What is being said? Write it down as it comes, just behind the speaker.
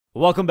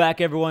Welcome back,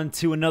 everyone,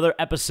 to another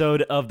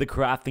episode of The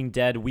Crafting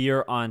Dead. We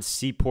are on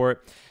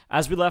Seaport.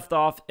 As we left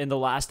off in the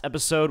last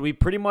episode, we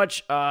pretty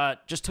much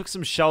just took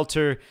some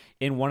shelter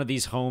in one of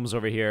these homes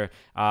over here.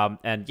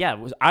 And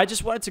yeah, I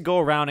just wanted to go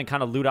around and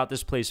kind of loot out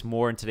this place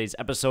more in today's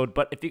episode.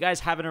 But if you guys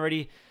haven't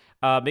already,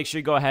 make sure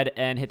you go ahead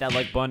and hit that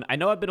like button. I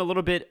know I've been a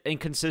little bit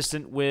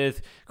inconsistent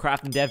with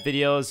Crafting Dead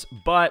videos,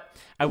 but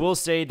I will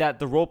say that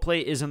the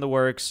roleplay is in the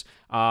works.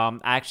 I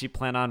actually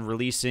plan on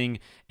releasing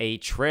a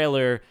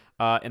trailer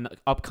in the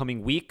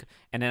upcoming week,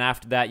 and then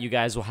after that you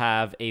guys will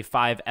have a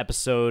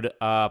 5-episode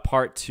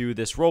part to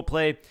this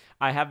roleplay.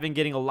 I have been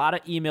getting a lot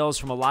of emails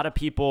from a lot of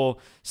people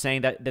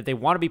saying that they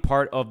want to be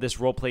part of this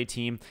roleplay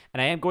team,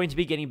 and I am going to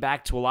be getting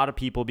back to a lot of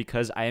people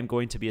because I am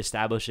going to be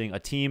establishing a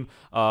team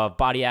of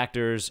body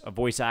actors,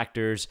 voice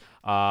actors,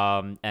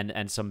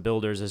 and some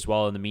builders as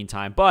well in the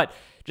meantime. But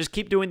just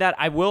keep doing that.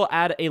 I will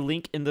add a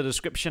link in the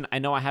description. I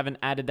know I haven't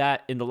added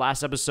that in the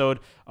last episode,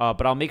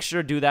 but I'll make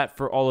sure to do that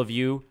for all of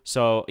you.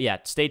 So yeah,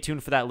 stay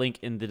tuned for that link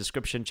in the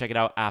description. Check it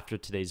out after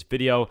today's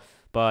video.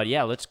 But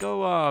yeah, let's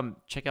go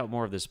check out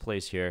more of this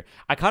place here.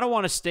 I kind of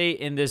want to stay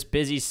in this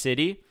busy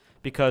city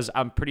because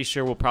I'm pretty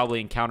sure we'll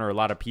probably encounter a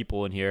lot of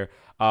people in here.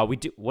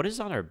 What is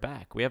on our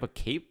back? We have a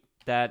cape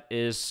that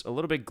is a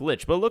little bit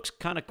glitched, but it looks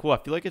kind of cool. I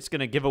feel like it's going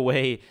to give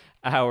away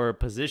our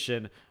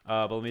position.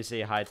 But let me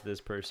say hi to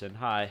this person.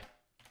 Hi.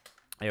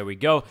 There we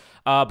go.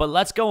 But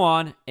let's go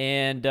on.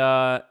 And there's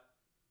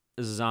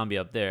a zombie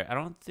up there. I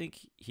don't think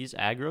he's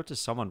aggro to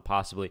someone,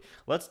 possibly.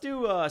 Let's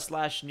do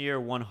slash near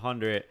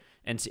 100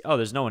 and see. Oh,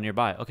 there's no one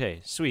nearby.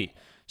 Okay, sweet.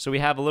 So we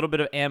have a little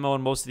bit of ammo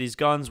in most of these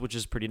guns, which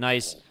is pretty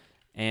nice.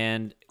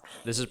 And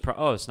this is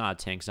oh, it's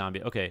not a tank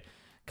zombie. Okay,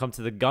 come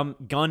to the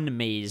gun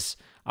maze.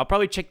 I'll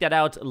probably check that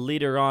out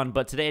later on.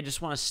 But today I just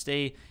want to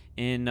stay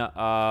in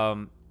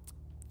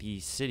the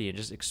city and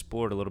just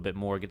explore it a little bit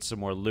more, get some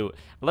more loot.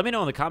 Let me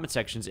know in the comment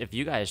sections if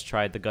you guys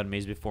tried the gun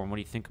maze before and what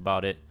do you think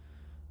about it.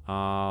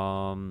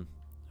 All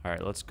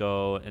right, let's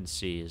go and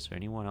see. Is there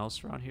anyone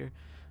else around here?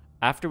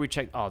 After we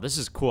check, oh, this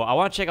is cool. I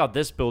want to check out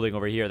this building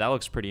over here. That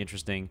looks pretty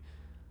interesting.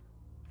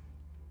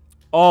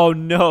 Oh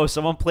no,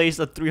 someone placed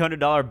a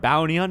 $300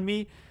 bounty on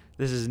me.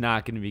 This is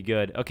not going to be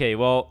good. Okay,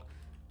 well,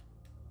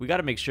 we got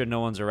to make sure no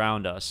one's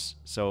around us.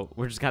 So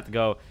we're just going to have to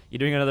go. You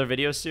doing another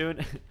video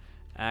soon?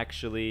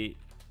 Actually,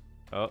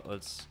 oh,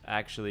 let's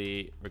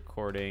actually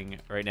recording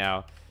right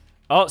now.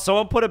 Oh,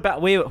 someone put a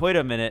wait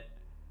a minute.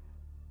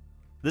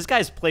 This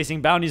guy's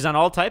placing bounties on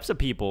all types of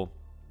people.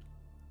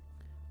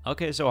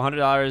 Okay, so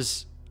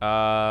 $100.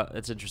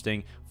 That's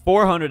interesting.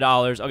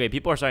 $400. Okay,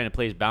 people are starting to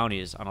place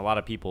bounties on a lot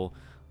of people.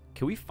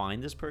 Can we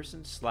find this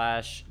person?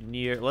 Slash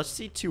near. Let's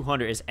see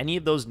 200. Is any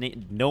of those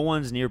no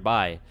one's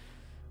nearby?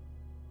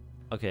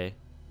 Okay,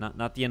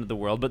 not the end of the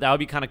world, but that would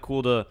be kind of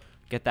cool to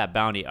get that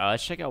bounty.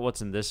 Let's check out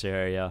what's in this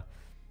area.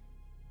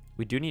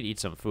 We do need to eat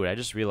some food. I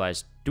just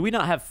realized. Do we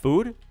not have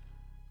food?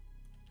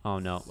 Oh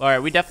no. All right,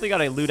 we definitely got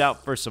to loot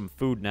out for some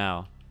food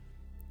now.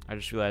 I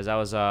just realized that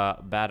was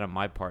bad on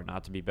my part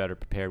not to be better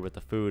prepared with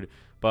the food.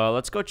 But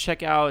let's go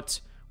check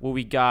out what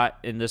we got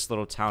in this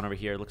little town over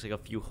here. It looks like a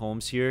few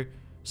homes here.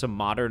 Some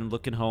modern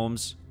looking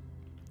homes.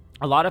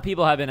 A lot of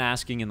people have been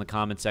asking in the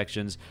comment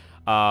sections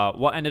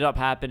what ended up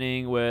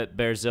happening with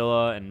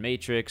Bearzilla and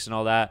Matrix and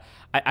all that.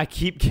 I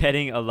keep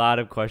getting a lot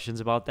of questions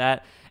about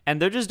that. And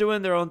they're just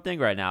doing their own thing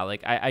right now.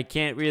 Like, I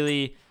can't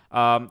really...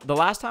 the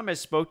last time I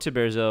spoke to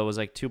Bearzilla was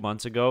like 2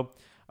 months ago.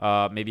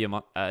 Maybe a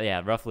month,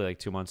 yeah, roughly like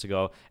 2 months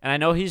ago. And I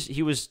know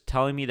he was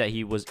telling me that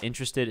he was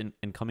interested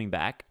in coming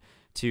back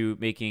to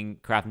making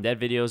Crafting Dead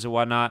videos and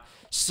whatnot.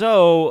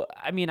 So,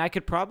 I mean, I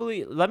could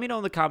probably, let me know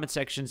in the comment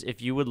sections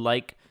if you would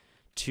like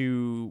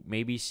to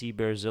maybe see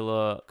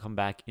Bearzilla come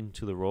back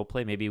into the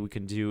roleplay. Maybe we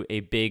can do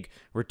a big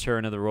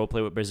return of the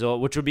roleplay with Bearzilla,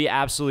 which would be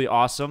absolutely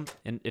awesome.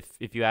 And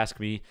if you ask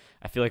me,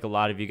 I feel like a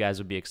lot of you guys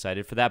would be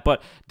excited for that.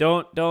 But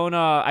don't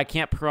I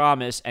can't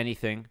promise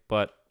anything,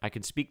 but I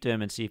can speak to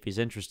him and see if he's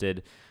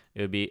interested.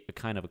 It would be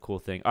kind of a cool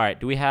thing. All right,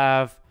 do we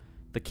have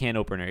the can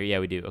opener? Yeah,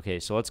 we do.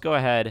 Okay, so let's go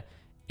ahead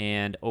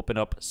and open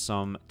up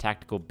some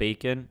tactical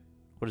bacon.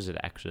 What is it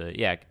actually?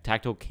 Yeah,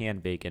 tactical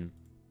canned bacon.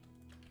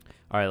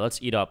 All right,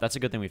 let's eat up. That's a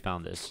good thing we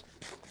found this.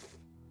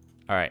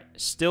 All right,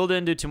 still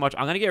didn't do too much.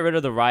 I'm going to get rid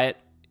of the riot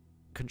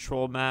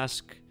control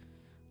mask.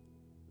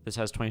 This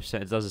has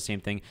 20%. It does the same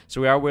thing. So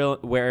we are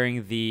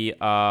wearing the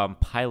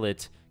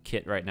pilot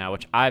kit right now,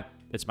 which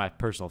it's my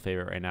personal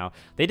favorite right now.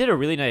 They did a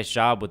really nice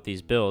job with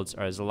these builds.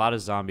 All right, there's a lot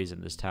of zombies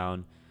in this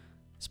town.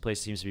 This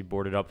place seems to be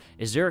boarded up.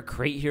 Is there a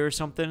crate here or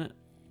something?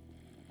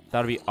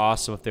 That would be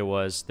awesome if there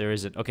was. There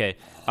isn't. Okay,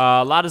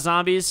 a lot of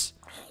zombies.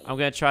 I'm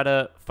going to try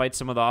to fight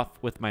some of them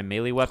off with my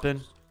melee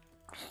weapon.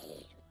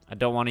 I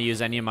don't want to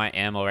use any of my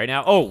ammo right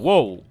now. Oh,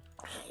 whoa.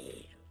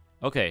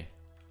 Okay.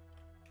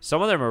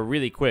 Some of them are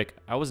really quick.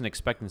 I wasn't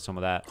expecting some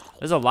of that.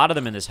 There's a lot of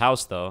them in this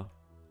house, though.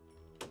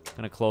 I'm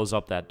going to close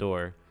up that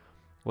door.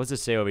 What's it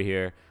say over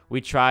here? We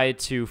tried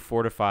to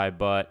fortify,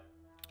 but...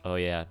 Oh,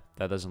 yeah.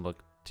 That doesn't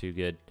look too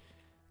good.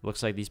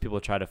 Looks like these people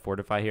try to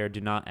fortify here.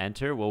 Do not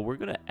enter. Well, we're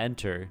going to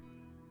enter.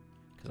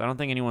 Because I don't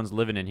think anyone's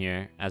living in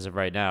here as of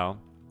right now.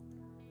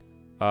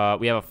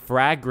 We have a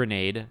frag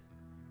grenade.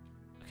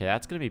 Okay,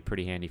 that's going to be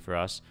pretty handy for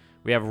us.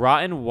 We have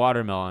rotten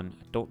watermelon.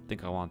 I don't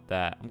think I want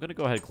that. I'm going to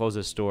go ahead and close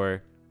this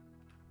door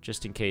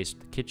just in case.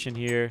 The kitchen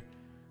here.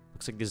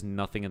 Looks like there's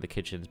nothing in the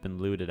kitchen. It's been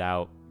looted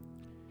out.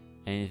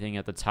 Anything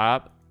at the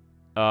top?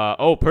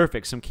 Oh,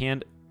 perfect. Some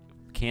canned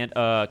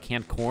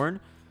corn.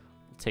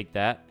 I'll take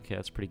that. Okay,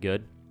 that's pretty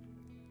good.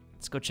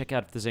 Let's go check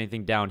out if there's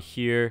anything down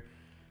here.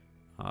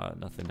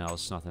 Nothing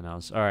else. Nothing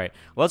else. All right.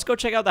 Well, let's go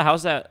check out the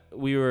house that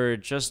we were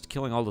just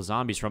killing all the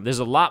zombies from. There's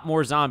a lot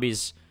more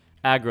zombies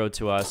aggro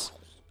to us.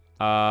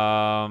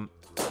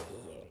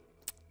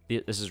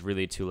 This is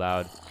really too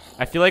loud.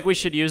 I feel like we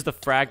should use the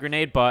frag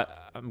grenade,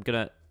 but I'm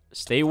gonna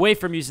stay away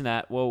from using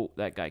that. Whoa,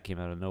 that guy came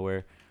out of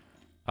nowhere.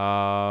 You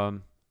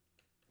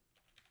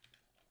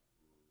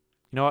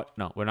know what?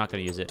 No, we're not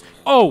gonna use it.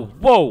 Oh,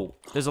 whoa!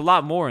 There's a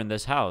lot more in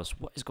this house.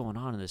 What is going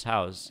on in this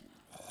house?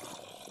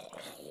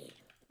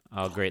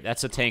 Oh, great.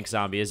 That's a tank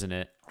zombie, isn't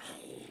it?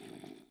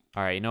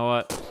 All right, you know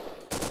what?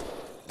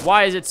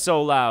 Why is it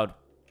so loud?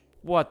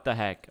 What the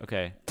heck?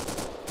 Okay.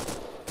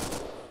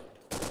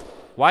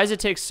 Why does it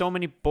take so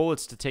many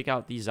bullets to take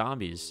out these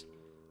zombies?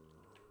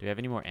 Do we have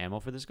any more ammo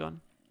for this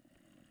gun?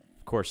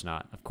 Of course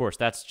not. Of course,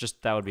 that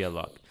would be a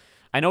luck.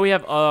 I know we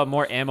have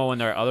more ammo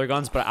in our other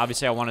guns, but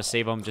obviously I want to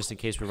save them just in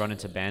case we run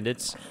into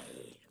bandits.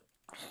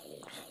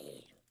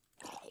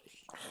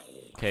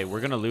 Okay, we're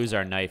going to lose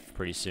our knife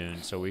pretty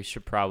soon, so we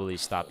should probably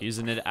stop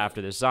using it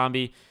after this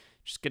zombie.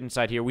 Just get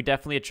inside here. We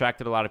definitely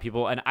attracted a lot of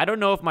people, and I don't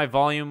know if my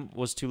volume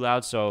was too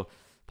loud, so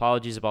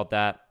apologies about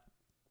that.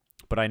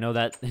 But I know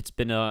that it's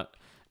been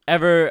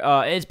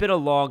it's been a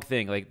long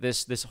thing. Like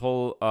this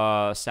whole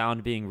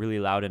sound being really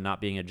loud and not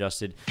being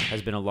adjusted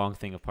has been a long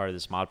thing of part of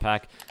this mod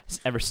pack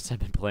ever since I've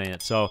been playing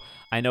it. So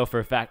I know for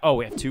a fact. Oh,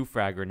 we have 2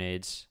 frag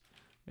grenades.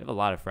 We have a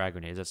lot of frag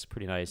grenades. That's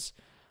pretty nice.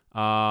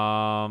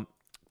 Crowbar.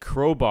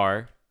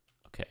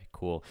 Okay,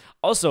 cool.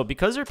 Also,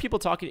 because there are people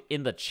talking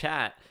in the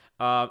chat,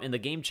 in the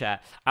game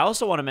chat, I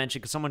also want to mention,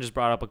 because someone just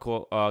brought up a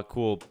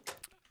cool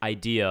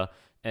idea,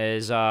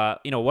 is,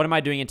 what am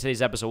I doing in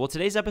today's episode? Well,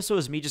 today's episode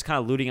is me just kind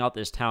of looting out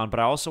this town, but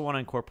I also want to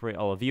incorporate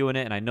all of you in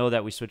it, and I know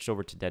that we switched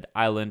over to Dead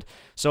Island.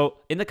 So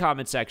in the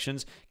comment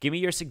sections, give me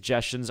your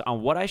suggestions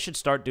on what I should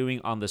start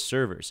doing on the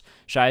servers.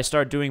 Should I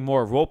start doing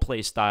more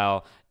roleplay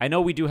style? I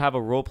know we do have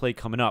a roleplay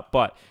coming up,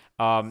 but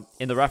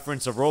in the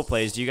reference of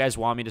roleplays, do you guys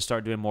want me to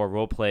start doing more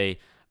roleplay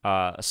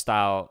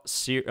style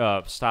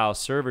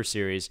server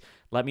series?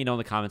 Let me know in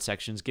the comment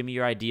sections. Give me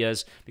your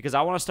ideas, because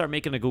I want to start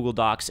making a Google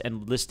Docs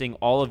and listing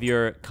all of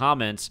your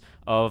comments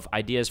of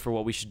ideas for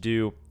what we should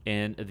do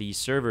in the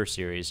server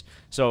series.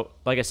 So,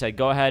 like I said,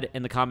 go ahead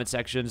in the comment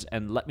sections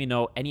and let me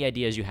know any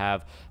ideas you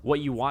have,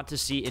 what you want to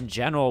see in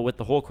general with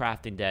the whole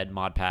Crafting Dead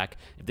mod pack.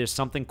 If there's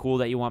something cool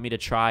that you want me to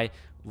try,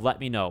 let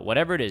me know.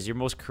 Whatever it is, your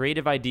most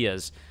creative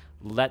ideas,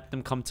 let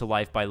them come to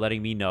life by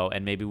letting me know,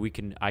 and maybe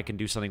I can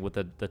do something with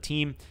the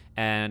team,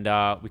 and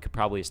we could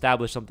probably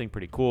establish something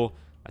pretty cool.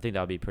 I think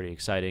that would be pretty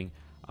exciting.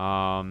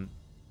 All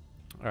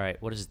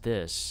right, what is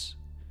this?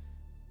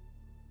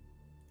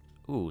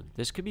 Ooh,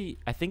 this could be...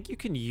 I think you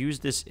can use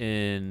this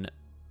in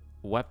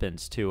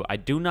weapons, too. I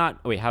do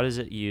not... Wait, how does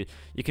it use...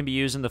 You can be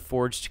using the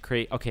forge to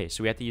create... Okay,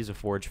 so we have to use a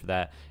forge for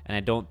that, and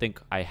I don't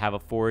think I have a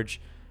forge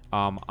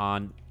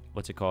on...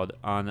 What's it called?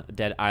 On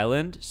Dead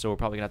Island, so we're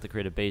probably going to have to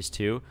create a base,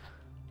 too.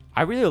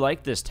 I really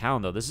like this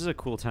town, though. This is a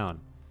cool town.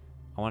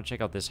 I want to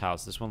check out this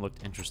house. This one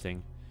looked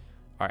interesting.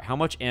 All right, how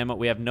much ammo?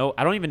 We have no...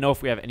 I don't even know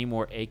if we have any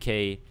more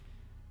AK.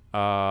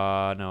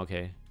 No,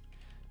 okay.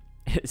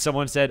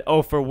 Someone said,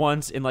 oh, for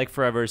once in like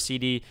forever,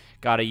 CD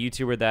got a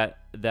YouTuber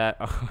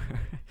that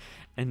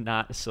and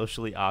not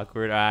socially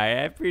awkward. All right,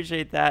 I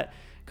appreciate that.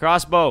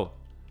 Crossbow.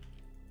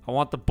 I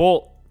want the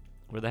bolt.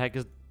 Where'd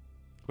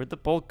the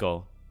bolt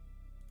go?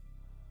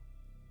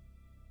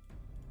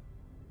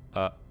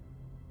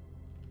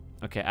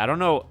 Okay, I don't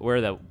know where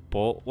the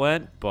bolt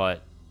went,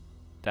 but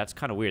that's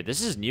kind of weird.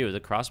 This is new. Is the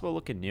crossbow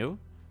looking new?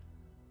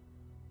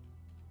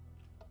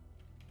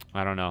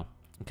 I don't know.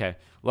 Okay,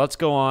 let's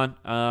go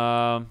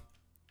on.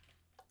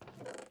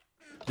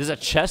 There's a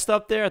chest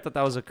up there? I thought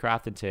that was a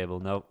crafting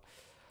table. Nope.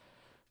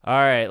 All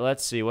right,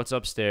 let's see. What's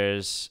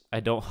upstairs? I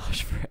don't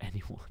watch for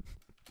anyone.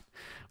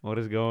 What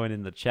is going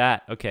in the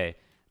chat? Okay.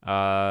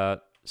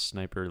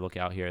 Sniper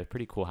lookout here.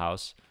 Pretty cool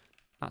house.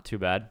 Not too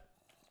bad.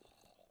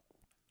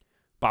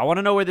 But I want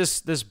to know where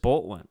this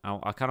bolt went.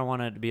 I kind of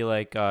want it to be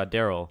like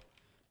Daryl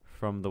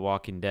from The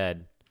Walking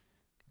Dead.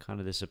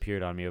 Kind of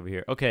disappeared on me over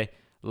here. Okay,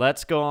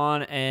 let's go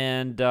on,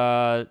 and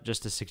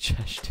just a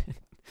suggestion.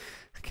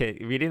 Okay,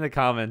 reading the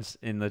comments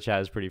in the chat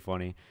is pretty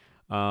funny.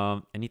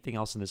 Anything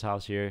else in this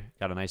house here?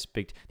 Got a nice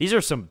big... These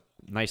are some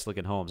nice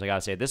looking homes, I gotta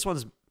say. This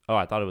one's... Oh,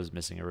 I thought it was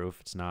missing a roof.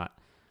 It's not.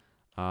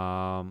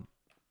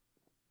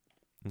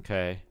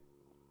 Okay.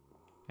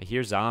 I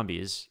hear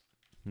zombies.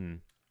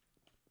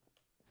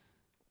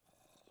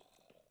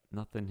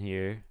 Nothing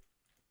here.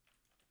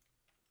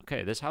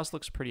 Okay, this house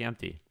looks pretty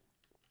empty.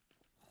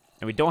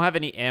 And we don't have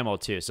any ammo,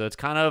 too. So it's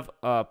kind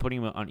of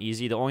putting it on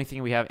easy. The only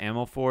thing we have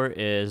ammo for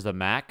is the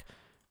Mac.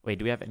 Wait,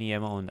 do we have any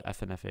ammo in the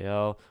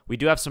FNFAL? We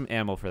do have some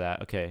ammo for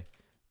that. Okay.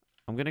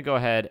 I'm going to go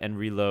ahead and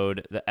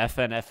reload the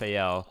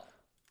FNFAL,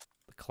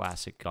 the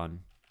classic gun.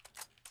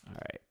 All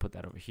right, put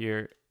that over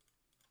here.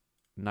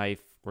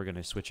 Knife, we're going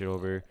to switch it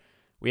over.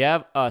 We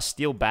have a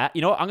steel bat.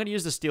 You know what? I'm going to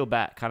use the steel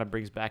bat. Kind of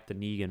brings back the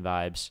Negan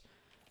vibes.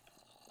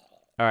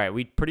 All right,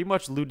 we pretty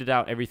much looted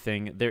out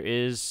everything. There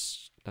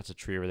is... That's a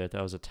tree over there.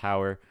 That was a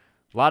tower.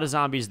 A lot of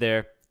zombies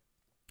there.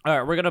 All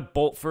right, we're going to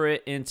bolt for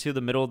it into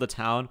the middle of the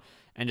town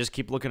and just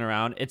keep looking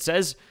around. It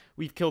says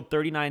we've killed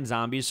 39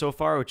 zombies so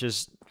far, which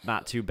is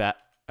not too bad.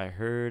 I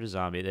heard a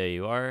zombie. There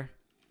you are.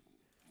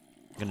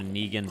 I'm going to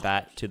Negan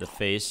bat to the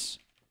face.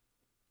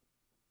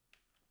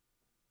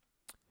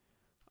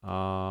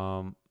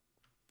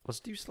 Let's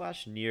do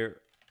slash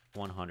near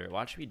 100.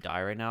 Watch me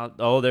die right now.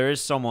 Oh, there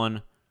is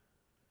someone.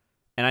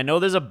 And I know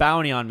there's a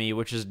bounty on me,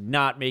 which is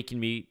not making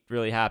me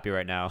really happy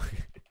right now.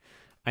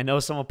 I know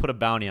someone put a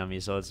bounty on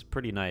me, so it's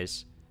pretty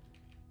nice.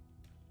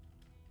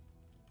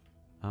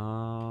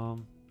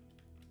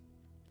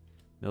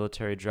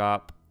 Military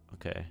drop.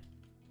 Okay.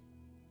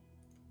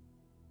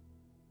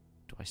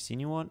 Do I see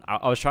anyone?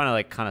 I was trying to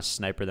like kind of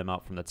sniper them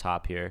out from the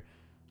top here.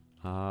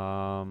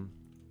 All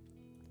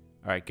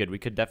right, good. We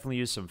could definitely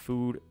use some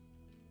food.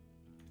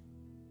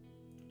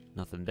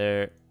 Nothing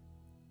there.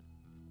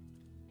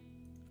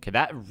 Okay,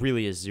 that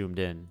really is zoomed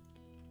in.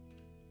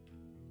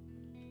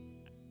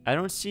 I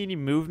don't see any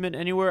movement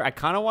anywhere. I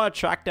kind of want to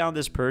track down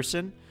this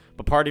person,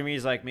 but part of me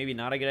is like, maybe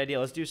not a good idea.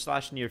 Let's do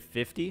slash near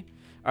 50.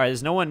 All right,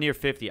 there's no one near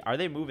 50. Are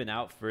they moving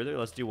out further?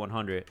 Let's do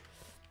 100.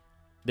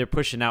 They're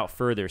pushing out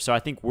further. So I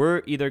think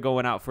we're either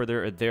going out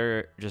further or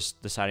they're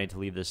just deciding to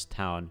leave this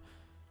town.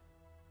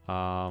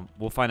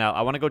 We'll find out.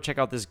 I want to go check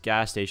out this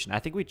gas station. I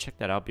think we checked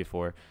that out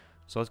before.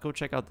 So let's go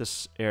check out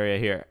this area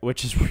here,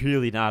 which is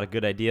really not a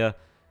good idea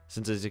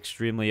since it's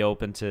extremely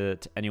open to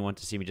anyone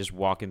to see me just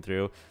walking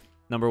through.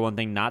 Number one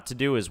thing not to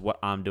do is what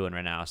I'm doing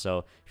right now.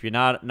 So if you're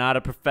not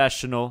a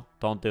professional,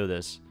 don't do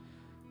this.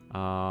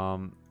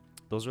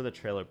 Those are the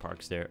trailer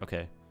parks there.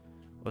 Okay.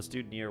 Let's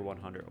do near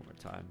 100 one more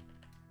time.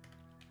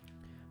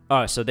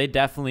 Oh, so they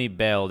definitely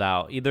bailed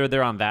out. Either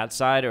they're on that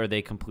side or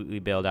they completely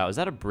bailed out. Is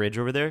that a bridge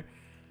over there?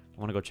 I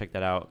want to go check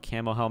that out.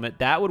 Camo helmet.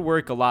 That would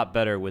work a lot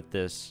better with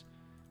this.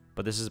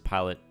 But this is a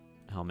pilot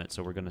helmet,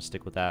 so we're going to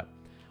stick with that.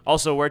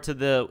 Also, word to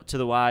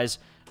the wise,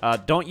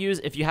 don't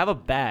use, if you have a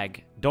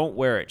bag, don't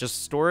wear it.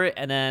 Just store it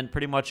and then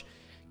pretty much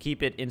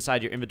keep it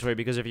inside your inventory,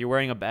 because if you're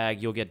wearing a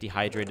bag, you'll get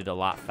dehydrated a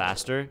lot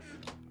faster,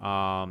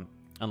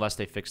 unless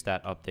they fix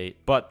that update.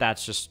 But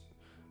that's just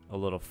a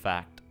little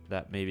fact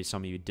that maybe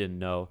some of you didn't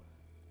know.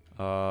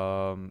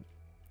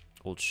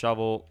 Old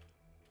shovel,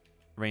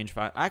 range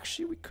 5.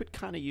 Actually, we could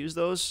kind of use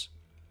those.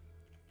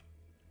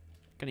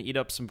 Gonna eat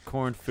up some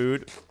corn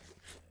food.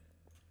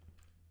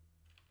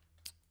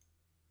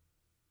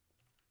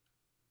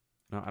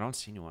 No, I don't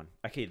see anyone.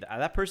 Okay,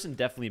 that person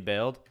definitely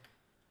bailed.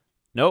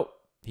 Nope,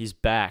 he's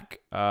back.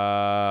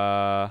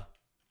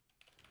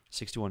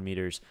 61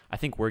 meters. I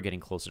think we're getting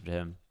closer to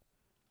him.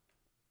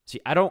 See,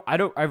 I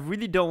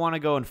really don't want to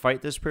go and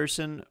fight this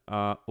person.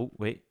 Oh,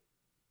 wait.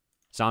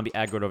 Zombie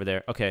aggroed over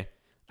there. Okay,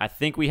 I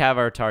think we have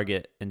our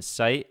target in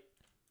sight.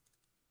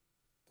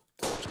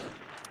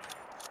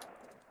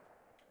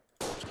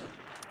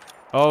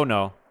 Oh,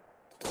 no.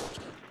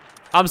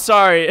 I'm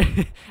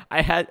sorry.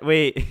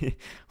 Wait,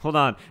 hold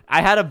on.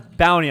 I had a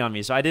bounty on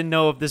me, so I didn't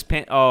know if this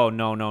oh,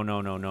 no.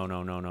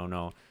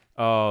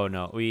 Oh,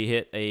 no. We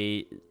hit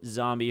a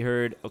zombie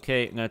herd.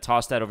 Okay, I'm going to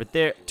toss that over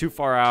there. Too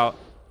far out.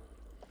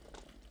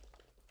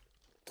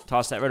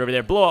 Toss that right over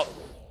there. Blow up.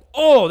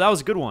 Oh, that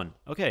was a good one.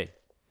 Okay.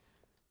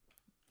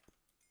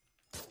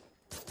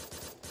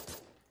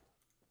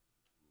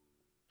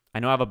 I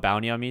know I have a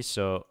bounty on me,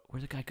 so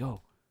where'd the guy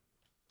go?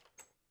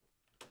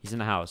 He's in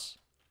the house.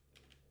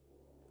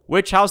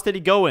 Which house did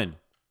he go in?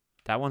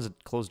 That one's a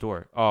closed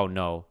door. Oh,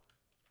 no.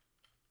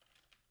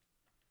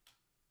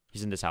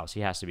 He's in this house.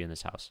 He has to be in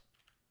this house.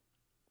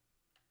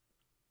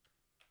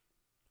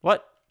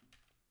 What?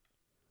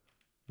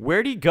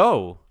 Where'd he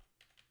go?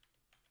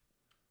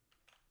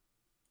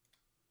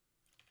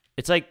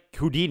 It's like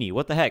Houdini.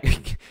 What the heck?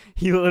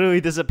 He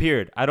literally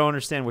disappeared. I don't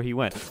understand where he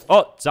went.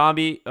 Oh,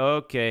 zombie.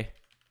 Okay.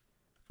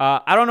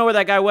 I don't know where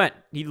that guy went.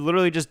 He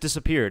literally just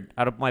disappeared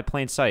out of my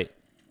plain sight.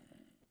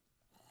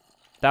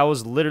 That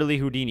was literally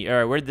Houdini. All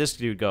right, where did this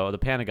dude go? The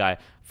panda guy.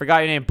 Forgot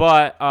your name,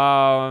 but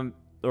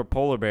or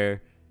polar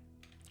bear.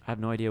 I have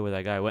no idea where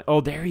that guy went.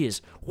 Oh, there he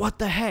is. What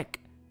the heck?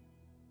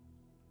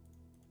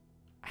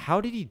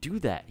 How did he do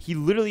that? He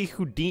literally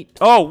Houdini.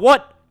 Oh,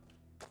 what?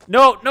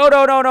 No.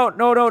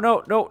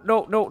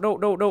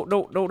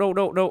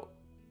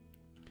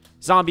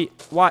 Zombie,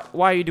 why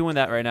are you doing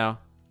that right now?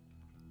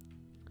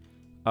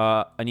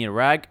 I need a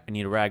rag. I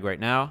need a rag right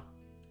now.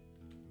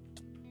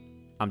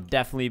 I'm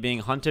definitely being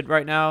hunted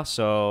right now,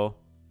 so...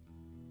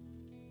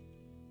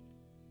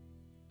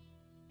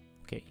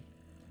 Okay.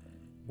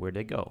 Where'd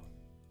they go?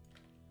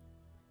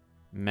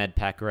 Med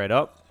pack right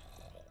up.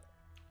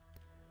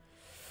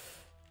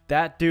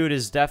 That dude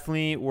is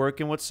definitely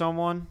working with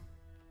someone.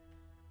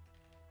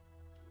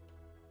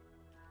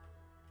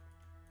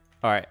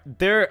 All right,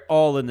 they're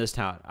all in this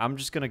town. I'm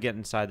just gonna get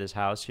inside this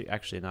house.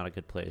 Actually, not a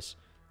good place.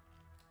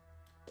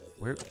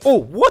 Where? Oh,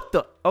 what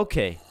the?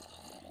 Okay.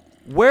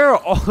 Where are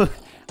all?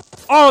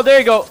 Oh, there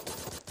you go.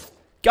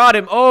 Got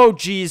him. Oh,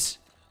 jeez.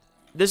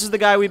 This is the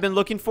guy we've been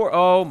looking for.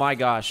 Oh my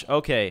gosh.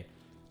 Okay.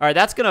 All right,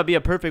 that's gonna be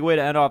a perfect way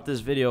to end off this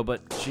video.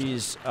 But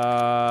jeez,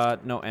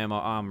 no ammo.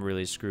 I'm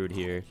really screwed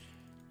here.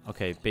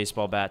 Okay,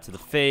 baseball bat to the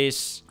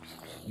face.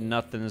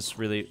 Nothing's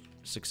really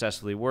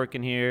successfully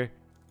working here.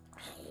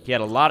 He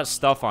had a lot of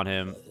stuff on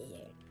him.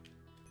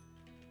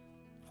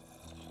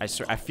 I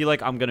feel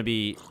like I'm gonna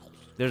be...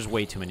 There's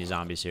way too many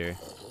zombies here.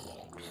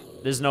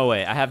 There's no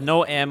way. I have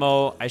no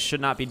ammo. I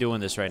should not be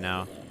doing this right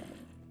now.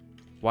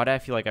 Why do I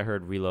feel like I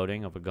heard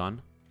reloading of a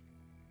gun?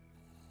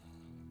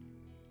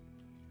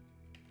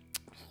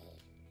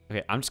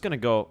 Okay, I'm just gonna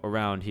go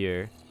around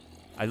here.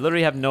 I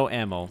literally have no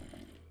ammo.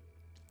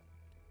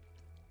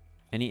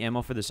 Any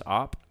ammo for this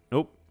op?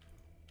 Nope.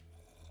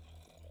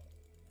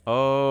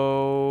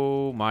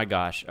 Oh my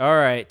gosh. All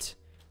right.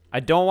 I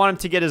don't want him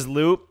to get his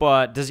loot,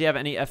 but does he have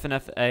any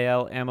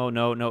FNFAL ammo?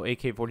 No. No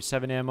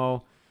AK-47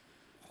 ammo.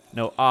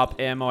 No op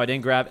ammo. I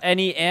didn't grab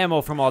any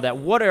ammo from all that.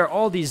 What are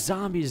all these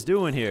zombies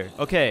doing here?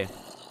 Okay.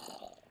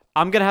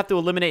 I'm going to have to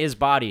eliminate his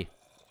body.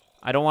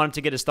 I don't want him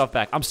to get his stuff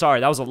back. I'm sorry.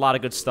 That was a lot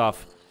of good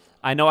stuff.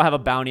 I know I have a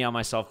bounty on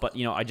myself, but,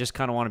 you know, I just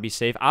kind of want to be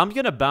safe. I'm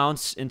going to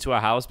bounce into a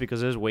house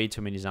because there's way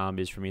too many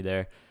zombies for me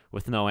there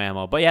with no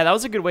ammo. But, yeah, that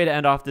was a good way to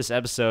end off this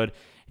episode.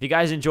 If you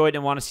guys enjoyed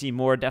and want to see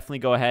more, definitely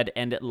go ahead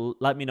and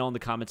let me know in the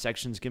comment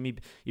sections. Give me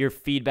your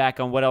feedback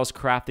on what else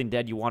Crafting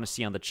Dead you want to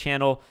see on the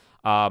channel.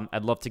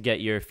 I'd love to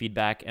get your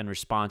feedback and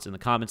response in the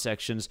comment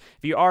sections.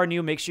 If you are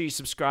new, make sure you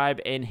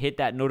subscribe and hit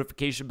that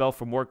notification bell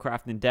for more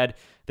Crafting Dead.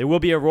 There will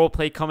be a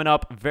roleplay coming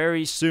up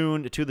very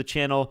soon to the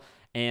channel,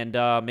 and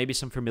maybe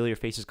some familiar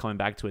faces coming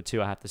back to it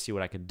too. I have to see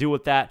what I can do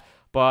with that.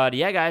 But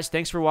yeah, guys,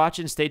 thanks for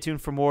watching. Stay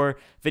tuned for more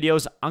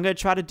videos. I'm going to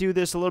try to do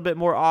this a little bit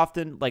more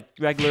often, like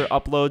regular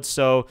uploads.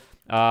 So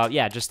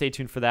yeah, just stay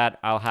tuned for that.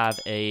 I'll have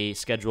a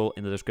schedule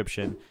in the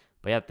description.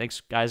 But yeah, thanks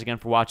guys again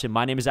for watching.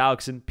 My name is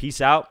Alxton. Peace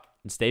out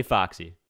and stay foxy.